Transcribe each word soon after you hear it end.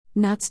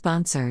Not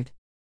sponsored.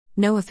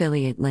 No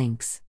affiliate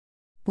links.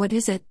 What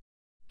is it?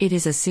 It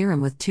is a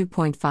serum with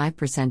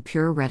 2.5%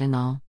 pure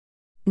retinol.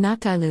 Not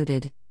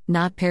diluted,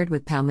 not paired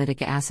with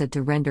palmitic acid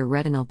to render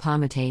retinol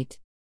palmitate.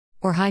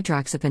 Or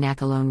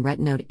hydroxypinacolone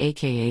retinoid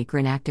aka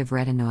green active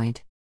retinoid.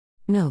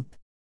 Nope.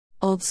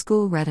 Old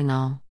school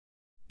retinol.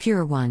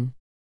 Pure one.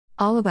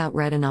 All about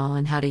retinol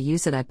and how to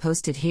use it I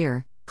posted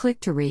here, click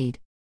to read.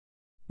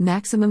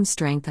 Maximum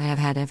strength I have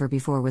had ever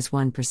before was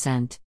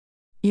 1%.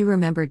 You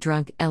remember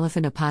drunk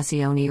elephant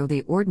apasione or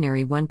the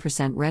ordinary 1%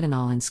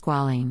 retinol in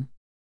squalene.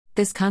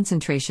 This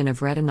concentration of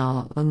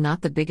retinol, although not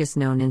the biggest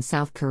known in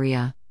South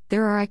Korea,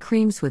 there are eye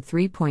creams with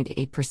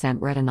 3.8%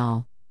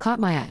 retinol,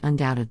 caught my eye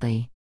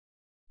undoubtedly.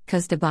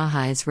 Cause de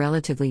BAHA is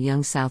relatively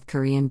young South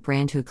Korean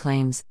brand who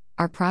claims,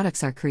 our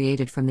products are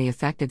created from the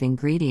effective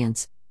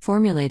ingredients,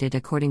 formulated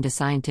according to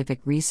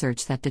scientific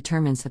research that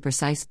determines the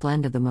precise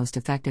blend of the most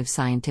effective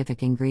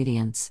scientific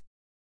ingredients.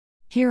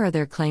 Here are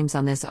their claims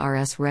on this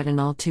RS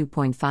Retinol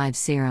 2.5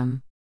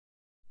 serum.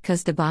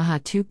 Cause de BAHA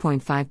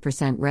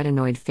 2.5%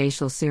 retinoid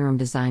facial serum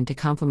designed to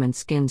complement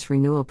skin's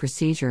renewal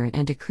procedure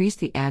and decrease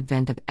the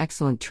advent of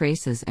excellent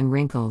traces and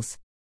wrinkles.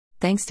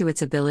 Thanks to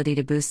its ability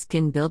to boost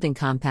skin-building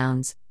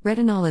compounds,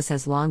 retinol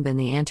has long been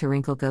the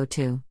anti-wrinkle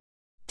go-to.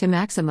 To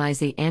maximize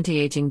the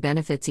anti-aging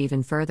benefits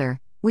even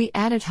further, we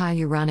added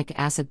hyaluronic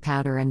acid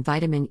powder and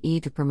vitamin E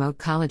to promote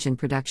collagen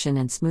production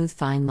and smooth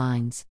fine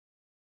lines.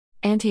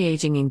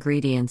 Anti-aging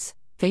ingredients.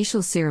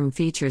 Facial serum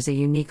features a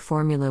unique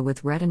formula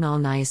with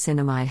retinol,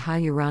 niacinamide,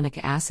 hyaluronic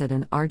acid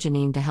and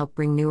arginine to help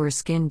bring newer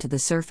skin to the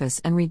surface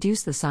and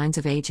reduce the signs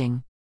of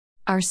aging.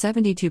 Our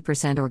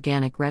 72%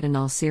 organic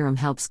retinol serum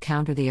helps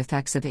counter the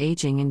effects of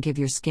aging and give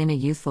your skin a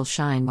youthful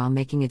shine while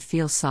making it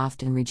feel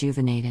soft and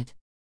rejuvenated.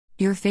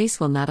 Your face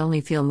will not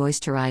only feel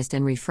moisturized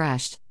and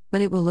refreshed,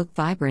 but it will look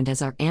vibrant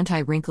as our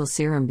anti-wrinkle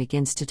serum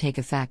begins to take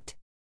effect.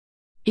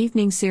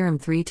 Evening serum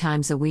 3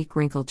 times a week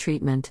wrinkle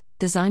treatment,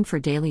 designed for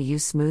daily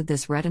use. Smooth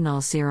this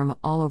retinol serum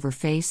all over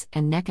face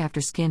and neck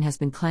after skin has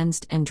been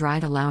cleansed and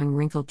dried, allowing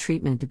wrinkle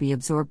treatment to be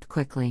absorbed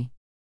quickly.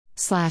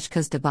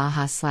 Cause de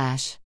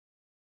BAHA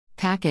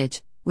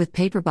Package, with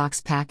paper box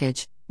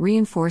package,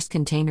 reinforced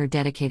container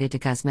dedicated to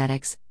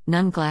cosmetics,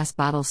 non-glass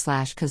bottle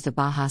Cause de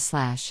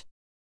BAHA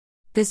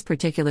This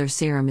particular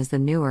serum is the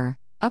newer,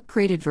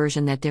 upgraded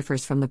version that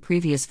differs from the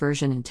previous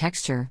version in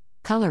texture,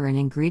 color and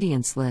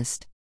ingredients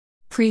list.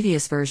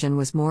 Previous version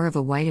was more of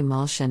a white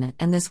emulsion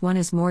and this one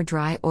is more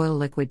dry oil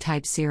liquid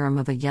type serum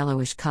of a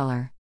yellowish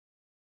color.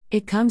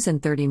 It comes in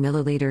 30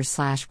 ml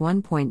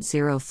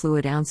 1.0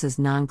 fluid ounces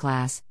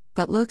non-glass,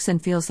 but looks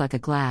and feels like a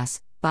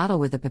glass bottle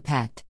with a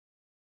pipette.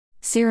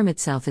 Serum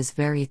itself is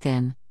very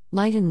thin,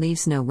 light and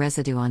leaves no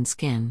residue on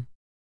skin.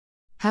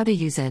 How to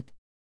use it?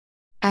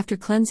 After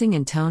cleansing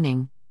and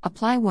toning,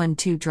 apply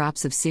 1-2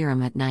 drops of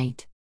serum at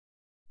night.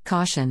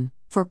 Caution: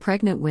 for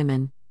pregnant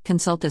women,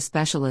 consult a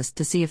specialist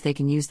to see if they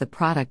can use the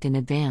product in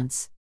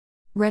advance.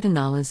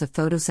 Retinol is a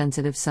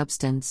photosensitive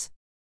substance.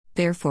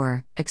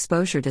 Therefore,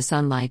 exposure to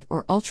sunlight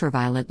or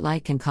ultraviolet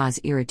light can cause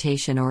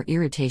irritation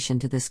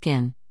to the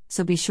skin,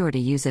 so be sure to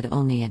use it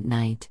only at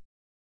night.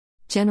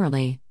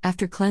 Generally,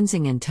 after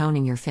cleansing and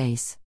toning your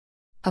face,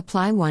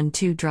 apply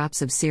 1-2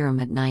 drops of serum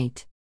at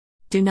night.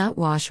 Do not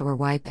wash or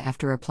wipe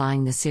after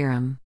applying the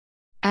serum.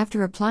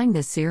 After applying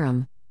this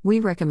serum, we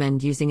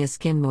recommend using a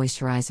skin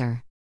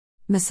moisturizer.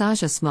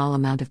 Massage a small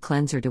amount of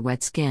cleanser to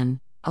wet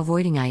skin,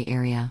 avoiding eye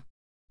area.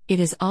 It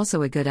is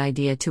also a good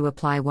idea to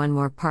apply one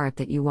more part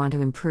that you want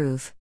to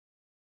improve.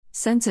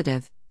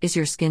 Sensitive: is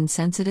your skin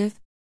sensitive?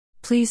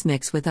 Please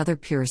mix with other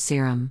pure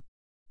serum.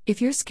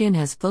 If your skin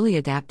has fully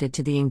adapted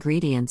to the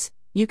ingredients,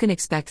 you can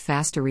expect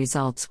faster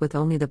results with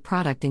only the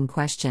product in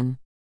question.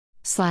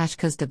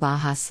 Cause de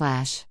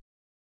BAHA.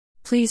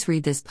 Please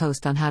read this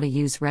post on how to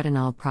use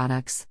retinol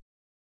products.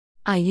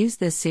 I use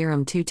this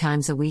serum 2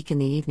 times a week in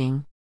the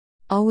evening.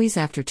 Always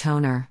after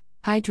toner,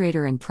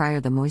 hydrator and prior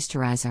the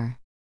moisturizer.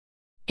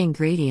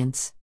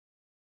 Ingredients: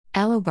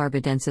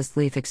 Allobarbadensis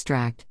leaf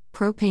extract,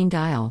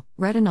 propanediol,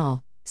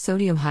 retinol,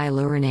 sodium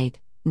hyaluronate,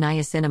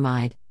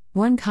 niacinamide,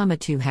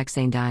 1,2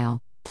 hexanediol,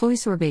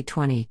 ploysorbate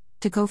 20,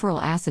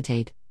 tocopherol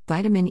acetate,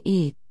 vitamin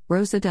E,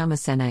 Rosa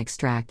damascena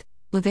extract,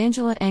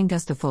 Levangula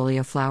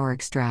angustifolia flower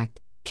extract,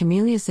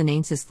 Camellia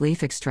sinensis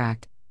leaf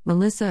extract,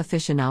 Melissa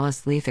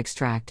officinalis leaf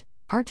extract,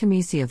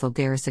 Artemisia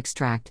vulgaris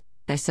extract,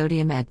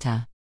 disodium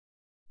edta.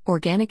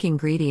 Organic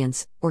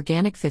ingredients: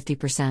 organic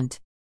 50%.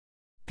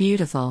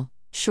 Beautiful,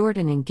 short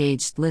and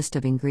engaged list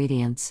of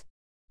ingredients.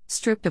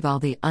 Stripped of all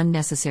the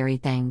unnecessary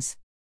things.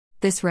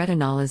 This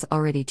retinol is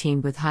already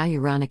teamed with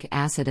hyaluronic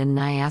acid and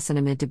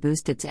niacinamide to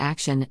boost its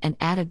action, and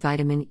added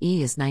vitamin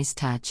E is nice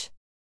touch.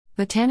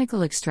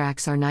 Botanical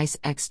extracts are nice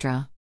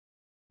extra.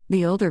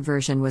 The older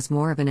version was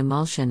more of an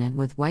emulsion and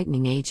with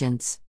whitening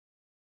agents.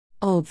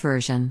 Old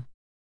version: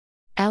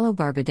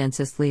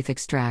 Allobarbadensis leaf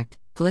extract,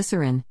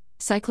 glycerin,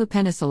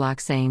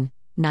 cyclopenicilloxane,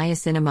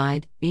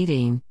 niacinamide,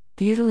 betaine,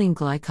 butylene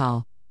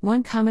glycol,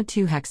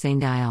 1,2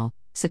 hexanediol,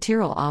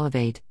 cetyl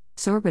olivate,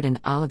 sorbitan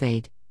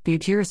olivate,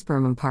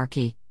 butyrospirmum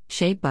parkii,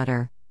 shea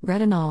butter,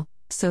 retinol,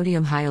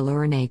 sodium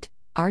hyaluronate,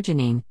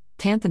 arginine,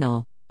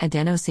 panthenol,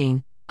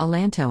 adenosine,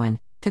 allantoin,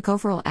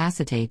 tocopherol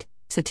acetate,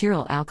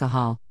 cetyl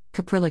alcohol,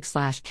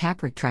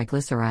 caprylic/capric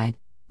triglyceride,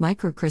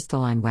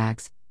 microcrystalline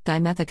wax,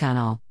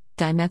 dimethiconol,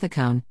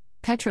 dimethicone,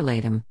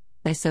 petrolatum,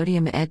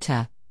 disodium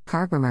edta,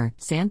 carbomer,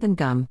 xanthan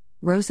gum,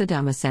 rosa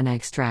damascena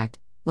extract,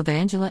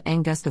 Levangula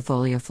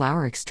angustifolia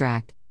flower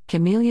extract,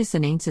 Camellia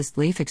sinensis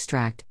leaf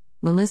extract,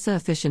 Melissa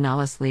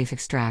officinalis leaf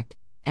extract,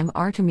 M.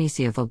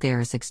 artemisia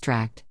vulgaris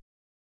extract.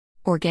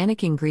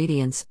 Organic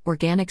ingredients,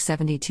 organic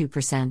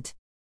 72%.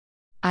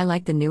 I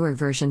like the newer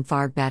version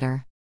far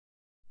better.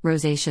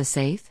 Rosacea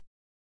safe?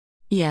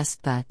 Yes,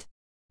 but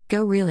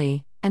go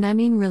really, and I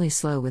mean really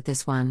slow with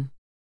this one.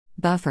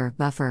 Buffer,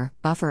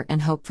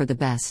 and hope for the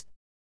best.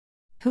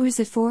 Who is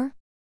it for?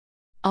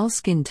 All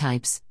skin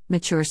types,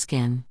 mature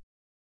skin.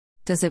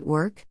 Does it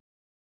work?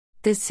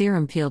 This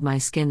serum peeled my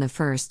skin the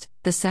first,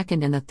 the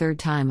second, and the third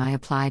time I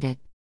applied it.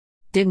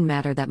 Didn't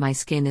matter that my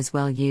skin is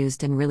well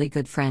used and really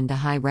good friend to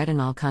high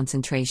retinol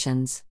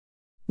concentrations.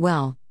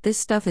 Well, this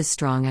stuff is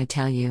strong, I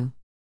tell you.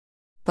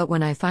 But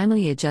when I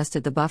finally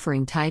adjusted the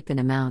buffering type and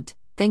amount,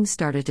 things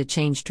started to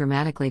change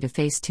dramatically to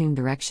Facetune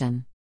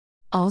direction.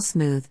 All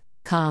smooth,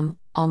 calm,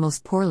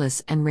 almost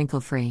poreless and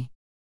wrinkle-free.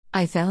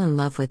 I fell in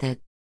love with it.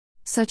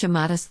 Such a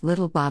modest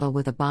little bottle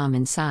with a bomb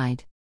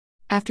inside.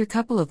 After a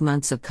couple of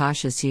months of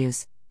cautious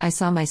use, I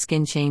saw my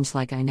skin change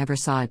like I never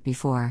saw it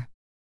before.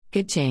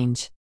 Good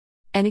change.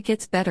 And it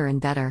gets better and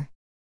better.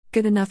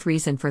 Good enough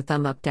reason for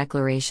thumb up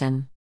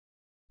declaration.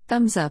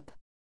 Thumbs up.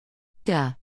 Duh.